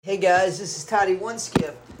Hey guys, this is Toddie One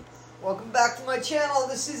Skip. Welcome back to my channel.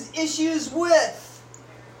 This is Issues with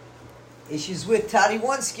Toddie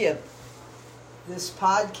One Skip. This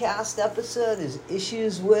podcast episode is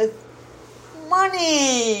Issues with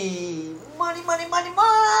Money. Money.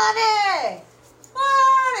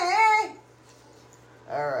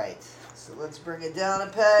 Alright, so let's bring it down a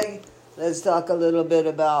peg. Let's talk a little bit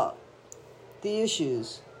about the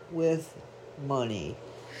issues with money.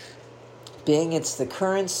 Being it's the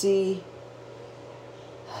currency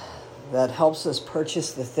that helps us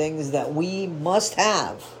purchase the things that we must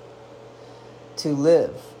have to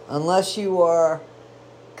live. Unless you are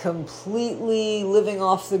completely living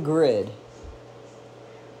off the grid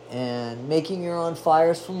and making your own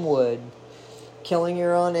fires from wood, killing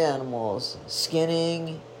your own animals,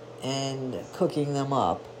 skinning and cooking them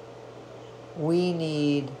up, we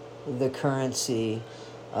need the currency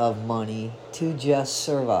of money to just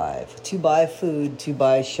survive, to buy food, to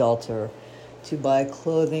buy shelter, to buy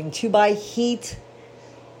clothing, to buy heat,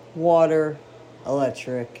 water,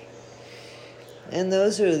 electric. And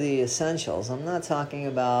those are the essentials. I'm not talking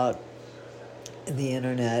about the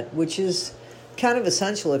internet, which is kind of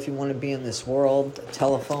essential if you want to be in this world,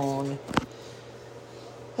 telephone,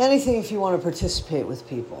 anything if you want to participate with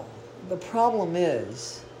people. The problem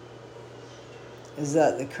is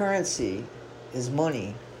that the currency is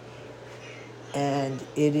money, and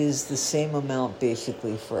it is the same amount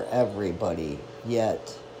basically for everybody,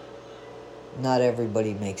 yet not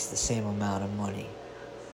everybody makes the same amount of money.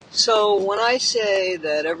 So when I say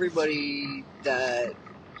that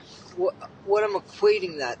what I'm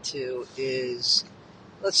equating that to is,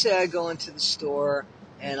 let's say I go into the store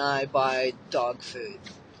and I buy dog food.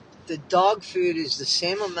 The dog food is the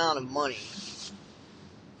same amount of money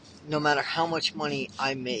no matter how much money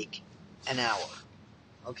I make an hour.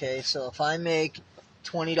 Okay, so if I make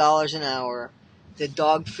 $20 an hour, the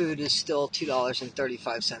dog food is still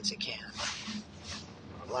 $2.35 a can.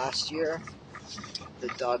 Last year, the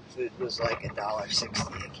dog food was like $1.60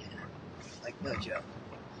 a can. Like, no joke.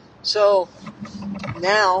 So,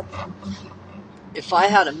 now, if I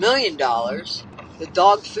had $1 million, the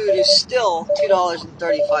dog food is still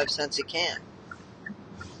 $2.35 a can.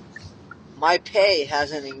 My pay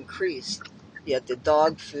hasn't increased, yet the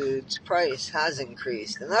dog food's price has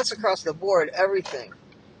increased. And that's across the board, everything.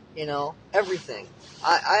 Everything.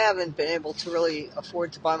 I haven't been able to really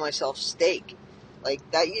afford to buy myself steak. Like,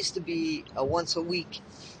 that used to be a once a week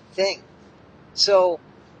thing. So,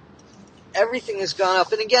 everything has gone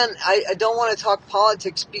up. And again, I don't want to talk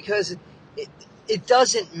politics because it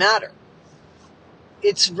doesn't matter.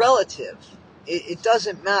 It's relative. It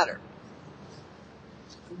doesn't matter.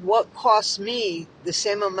 What costs me the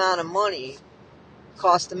same amount of money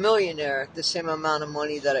cost a millionaire the same amount of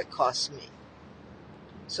money that it costs me.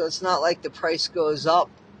 So it's not like the price goes up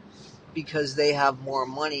because they have more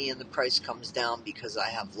money and the price comes down because I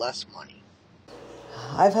have less money.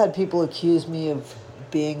 I've had people accuse me of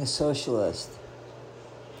being a socialist.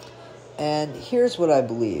 And here's what I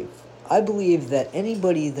believe. I believe that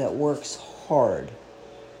anybody that works hard,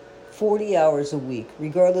 40 hours a week,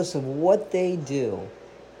 regardless of what they do,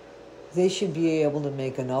 they should be able to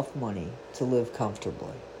make enough money to live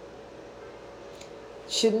comfortably.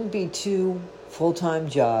 Shouldn't be 2 full-time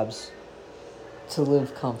jobs to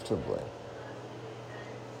live comfortably.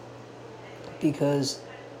 Because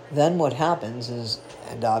then what happens is,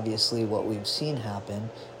 and obviously what we've seen happen,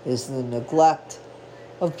 is the neglect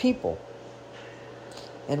of people.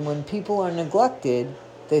 And when people are neglected,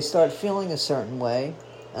 they start feeling a certain way.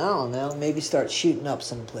 I don't know, maybe start shooting up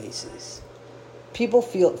some places. People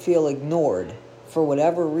feel ignored for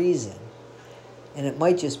whatever reason. And it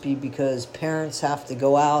might just be because parents have to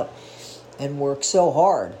go out and work so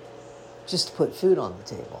hard just to put food on the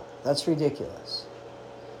table. That's ridiculous.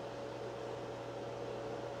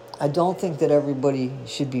 I don't think that everybody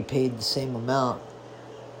should be paid the same amount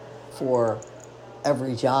for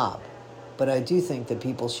every job. But I do think that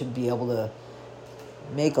people should be able to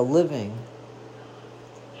make a living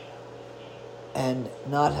and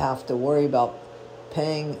not have to worry about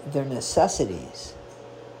paying their necessities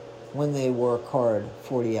when they work hard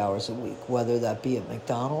 40 hours a week, whether that be at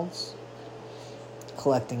McDonald's,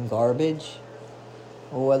 collecting garbage,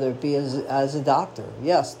 or whether it be as a doctor.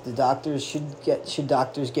 Yes, the doctors should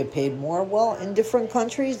doctors get paid more? Well, in different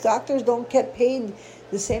countries, doctors don't get paid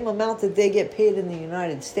the same amount that they get paid in the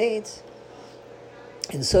United States.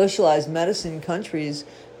 In socialized medicine countries,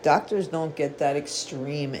 doctors don't get that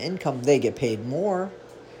extreme income. They get paid more,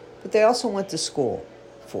 but they also went to school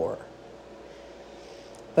for.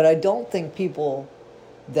 But I don't think people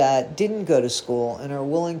that didn't go to school and are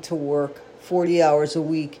willing to work 40 hours a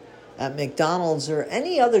week at McDonald's or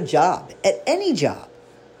any other job, at any job,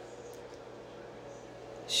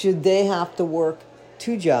 should they have to work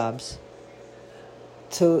 2 jobs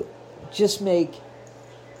to just make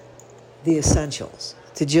the essentials,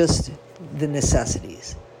 to just the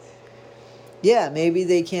necessities? Yeah, maybe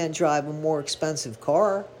they can't drive a more expensive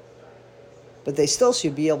car, but they still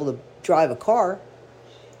should be able to drive a car,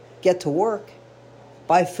 get to work,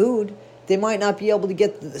 buy food. They might not be able to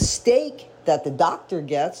get the steak that the doctor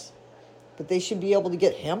gets, but they should be able to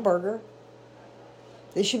get hamburger.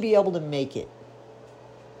 They should be able to make it.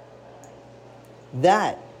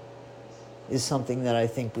 That is something that I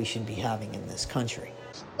think we should be having in this country.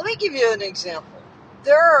 Let me give you an example.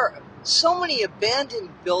 There are so many abandoned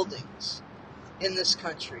buildings in this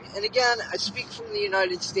country. And again, I speak from the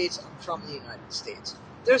United States. I'm from the United States.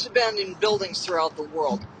 There's abandoned buildings throughout the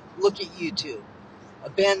world. Look at YouTube.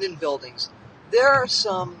 Abandoned buildings. There are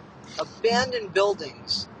some abandoned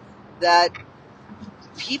buildings that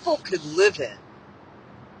people could live in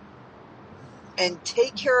and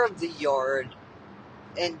take care of the yard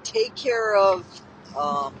and take care of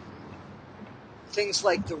things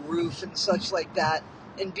like the roof and such like that,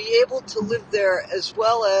 and be able to live there, as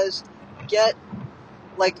well as get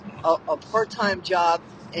like a part-time job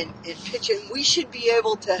and pitch in. We should be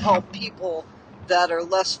able to help people that are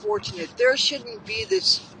less fortunate. There shouldn't be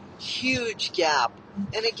this huge gap.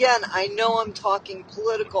 And again, I know I'm talking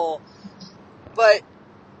political, but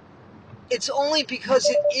it's only because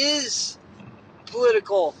it is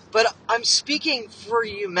political. But I'm speaking for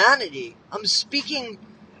humanity. I'm speaking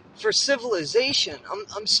for civilization.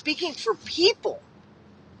 I'm speaking for people.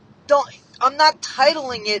 I'm not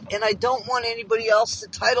titling it, and I don't want anybody else to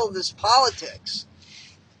title this politics.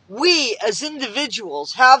 We, as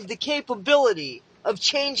individuals, have the capability of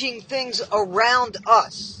changing things around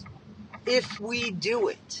us if we do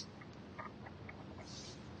it.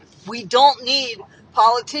 We don't need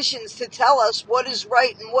politicians to tell us what is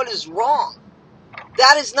right and what is wrong.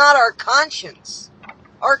 That is not our conscience.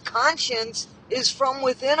 Our conscience is from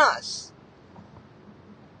within us.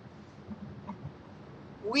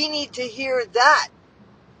 We need to hear that.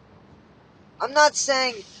 I'm not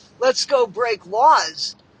saying let's go break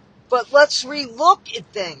laws, but let's relook at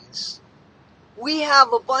things. We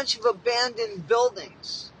have a bunch of abandoned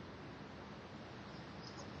buildings.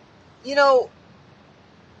 You know,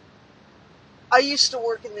 I used to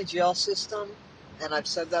work in the jail system, and I've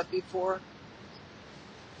said that before.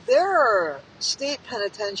 There are state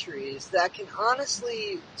penitentiaries that can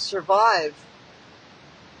honestly survive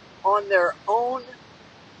on their own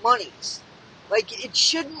monies. Like, it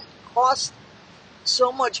shouldn't cost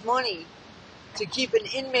so much money to keep an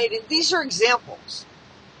inmate. And these are examples.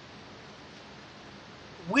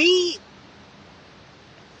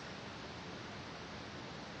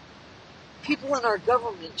 People in our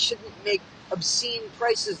government shouldn't make obscene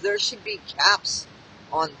prices. There should be caps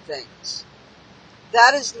on things.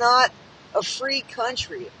 That is not a free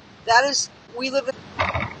country. We live in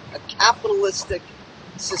a capitalistic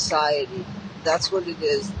society. That's what it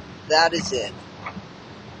is. That is it.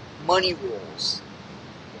 Money rules.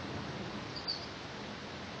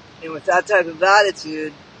 And with that type of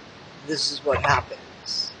attitude, this is what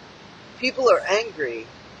happens. People are angry,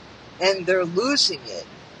 and they're losing it.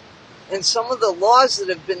 And some of the laws that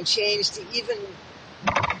have been changed to even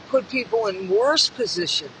put people in worse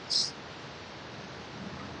positions.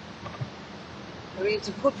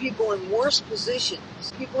 To put people in worse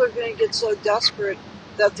positions. People are going to get so desperate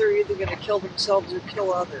that they're either going to kill themselves or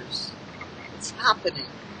kill others. It's happening.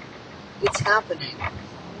 It's happening.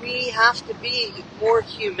 We have to be more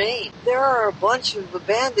humane. There are a bunch of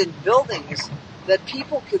abandoned buildings that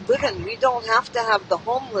people could live in. We don't have to have the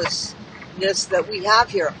homelessness that we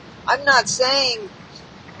have here. I'm not saying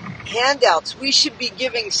handouts. We should be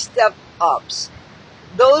giving step-ups.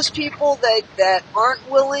 Those people that aren't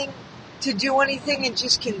willing to do anything and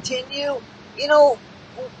just continue,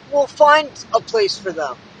 we'll find a place for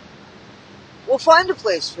them. We'll find a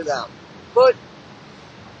place for them. But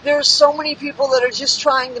there's so many people that are just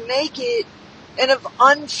trying to make it, and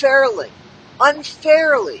unfairly.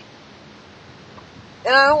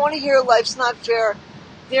 And I don't want to hear life's not fair.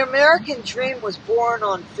 The American dream was born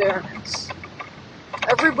on fairness.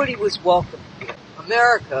 Everybody was welcome here.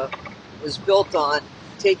 America was built on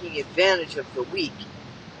taking advantage of the weak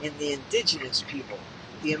and the indigenous people,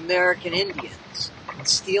 the American Indians, and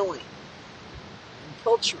stealing and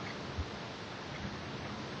pilfering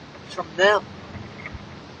from them.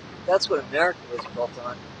 That's what America was built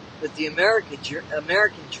on. But the American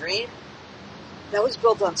dream, that was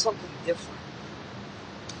built on something different.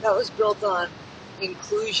 That was built on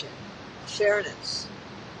inclusion, fairness,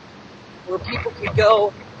 where people could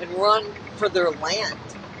go and run for their land.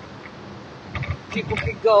 People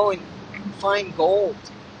could go and find gold.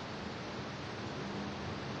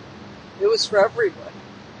 It was for everybody.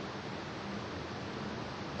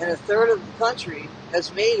 And a third of the country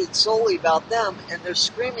has made it solely about them, and they're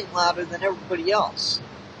screaming louder than everybody else.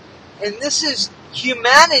 And this is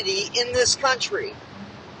humanity in this country.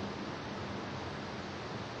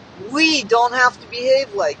 We don't have to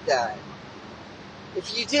behave like that.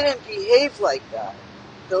 If you didn't behave like that,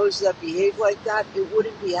 those that behave like that, it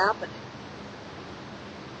wouldn't be happening.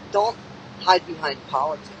 Don't hide behind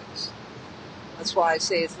politics. That's why I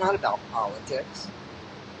say it's not about politics.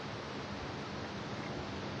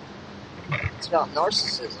 It's about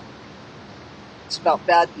narcissism. It's about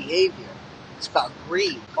bad behavior. It's about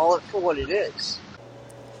greed. Call it for what it is.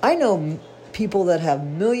 I know people that have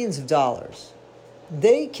millions of dollars.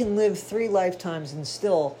 They can live 3 lifetimes and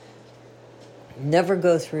still never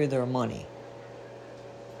go through their money.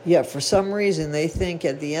 Yet for some reason they think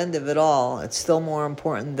at the end of it all, it's still more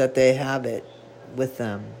important that they have it with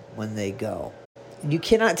them when they go. You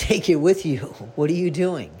cannot take it with you. What are you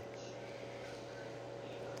doing?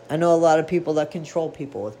 I know a lot of people that control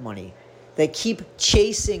people with money. They keep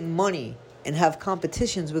chasing money and have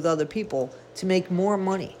competitions with other people to make more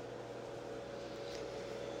money.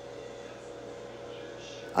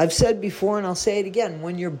 I've said before and I'll say it again.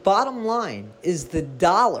 When your bottom line is the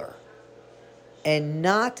dollar and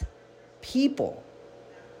not people,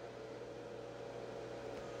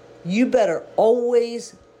 you better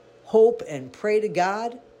always hope and pray to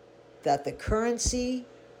God that the currency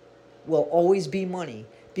will always be money.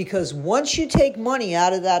 Because once you take money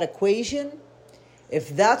out of that equation,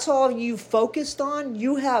 if that's all you focused on,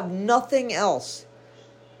 you have nothing else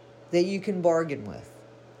that you can bargain with.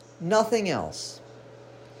 Nothing else.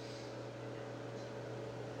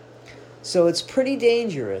 So it's pretty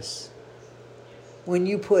dangerous when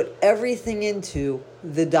you put everything into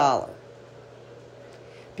the dollar.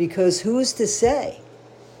 Because who's to say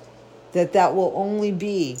that that will only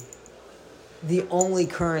be the only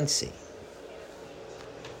currency?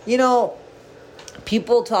 You know,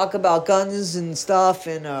 people talk about guns and stuff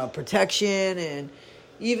and protection and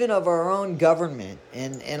even of our own government.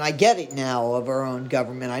 And I get it now of our own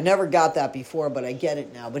government. I never got that before, but I get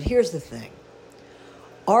it now. But here's the thing.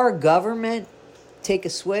 Our government, take a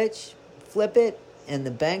switch, flip it, and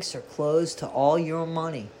the banks are closed to all your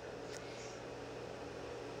money.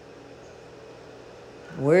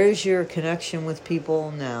 Where's your connection with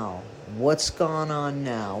people now? What's going on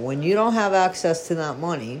now? When you don't have access to that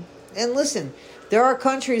money, and listen, there are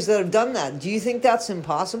countries that have done that. Do you think that's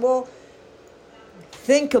impossible?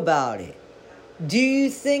 Think about it. Do you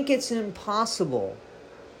think it's impossible?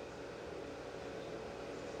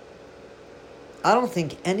 I don't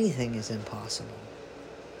think anything is impossible.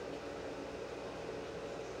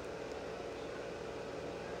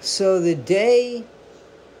 So the day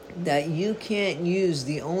that you can't use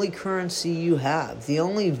the only currency you have, the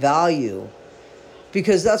only value,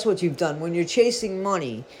 because that's what you've done. When you're chasing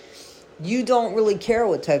money, you don't really care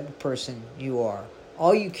what type of person you are.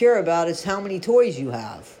 All you care about is how many toys you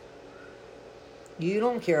have. You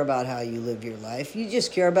don't care about how you live your life. You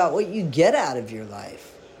just care about what you get out of your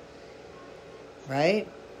life. Right?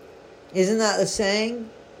 Isn't that the saying?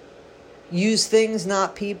 Use things,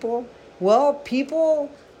 not people. Well,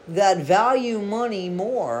 people that value money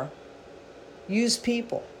more use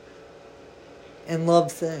people and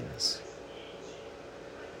love things.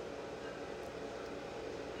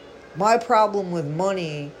 My problem with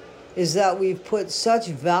money is that we've put such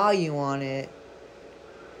value on it,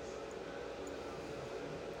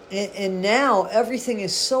 and now everything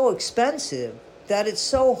is so expensive that it's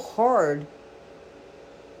so hard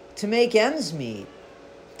to make ends meet,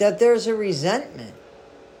 that there's a resentment.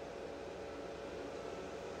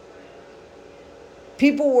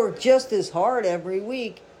 People work just as hard every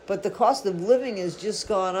week, but the cost of living has just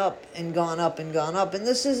gone up and gone up and gone up. And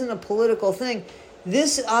this isn't a political thing.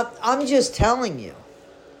 I'm just telling you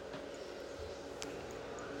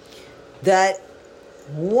that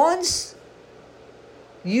once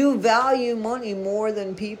you value money more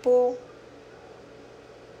than people,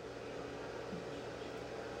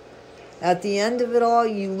 at the end of it all,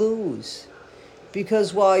 you lose.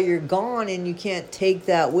 Because while you're gone and you can't take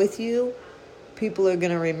that with you, people are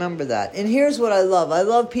going to remember that. And here's what I love. I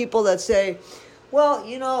love people that say, well,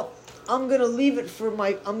 you know, I'm going to leave it for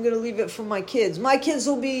my kids. My kids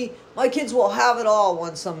will have it all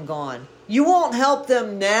once I'm gone. You won't help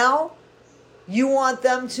them now. You want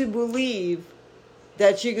them to believe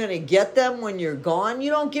that you're going to get them when you're gone. You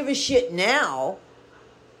don't give a shit now,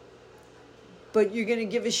 but you're going to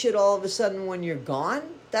give a shit all of a sudden when you're gone?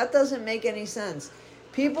 That doesn't make any sense.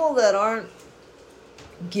 People that aren't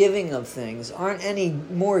giving of things aren't any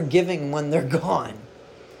more giving when they're gone.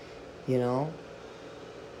 You know?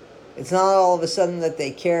 It's not all of a sudden that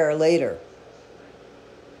they care later.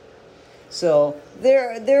 So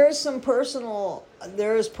there is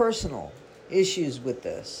personal issues with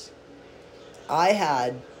this. I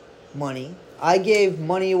had money. I gave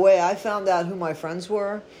money away. I found out who my friends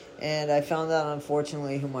were, and I found out,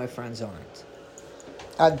 unfortunately, who my friends aren't.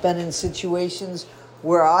 I've been in situations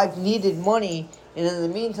where I've needed money, and in the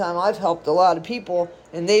meantime, I've helped a lot of people,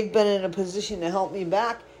 and they've been in a position to help me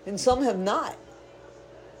back, and some have not.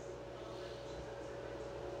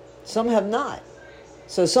 Some have not.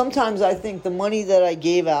 So sometimes I think the money that I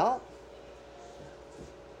gave out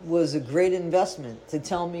was a great investment to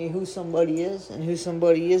tell me who somebody is and who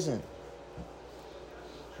somebody isn't.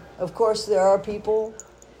 Of course, there are people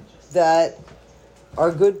that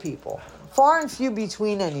are good people. Far and few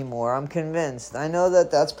between anymore, I'm convinced. I know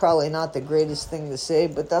that that's probably not the greatest thing to say,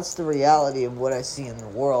 but that's the reality of what I see in the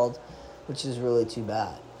world, which is really too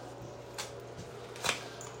bad.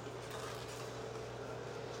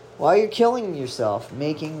 While you're killing yourself,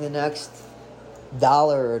 making the next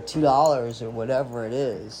 $1 or $2 or whatever it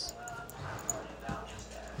is,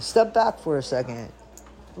 step back for a second.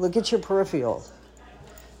 Look at your peripheral.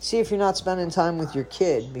 See if you're not spending time with your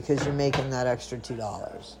kid because you're making that extra $2,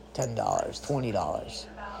 $10, $20.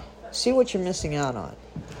 See what you're missing out on.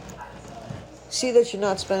 See that you're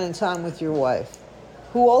not spending time with your wife,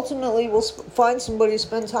 who ultimately will find somebody to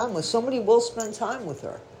spend time with. Somebody will spend time with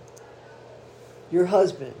her. Your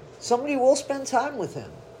husband. Somebody will spend time with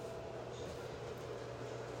him.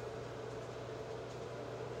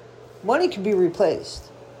 Money can be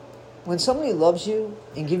replaced. When somebody loves you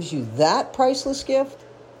and gives you that priceless gift,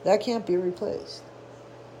 that can't be replaced.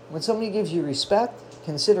 When somebody gives you respect,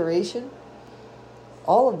 consideration,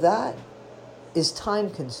 all of that is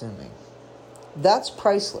time consuming. That's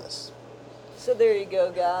priceless. So there you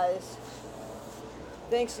go, guys.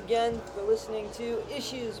 Thanks again for listening to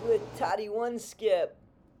Issues with Toddie One Skip.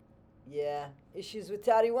 Yeah, Issues with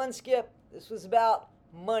Toddie One Skip. This was about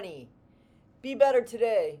money. Be better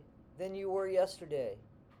today than you were yesterday,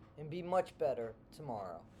 and be much better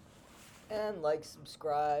tomorrow. And like,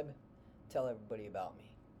 subscribe, tell everybody about me.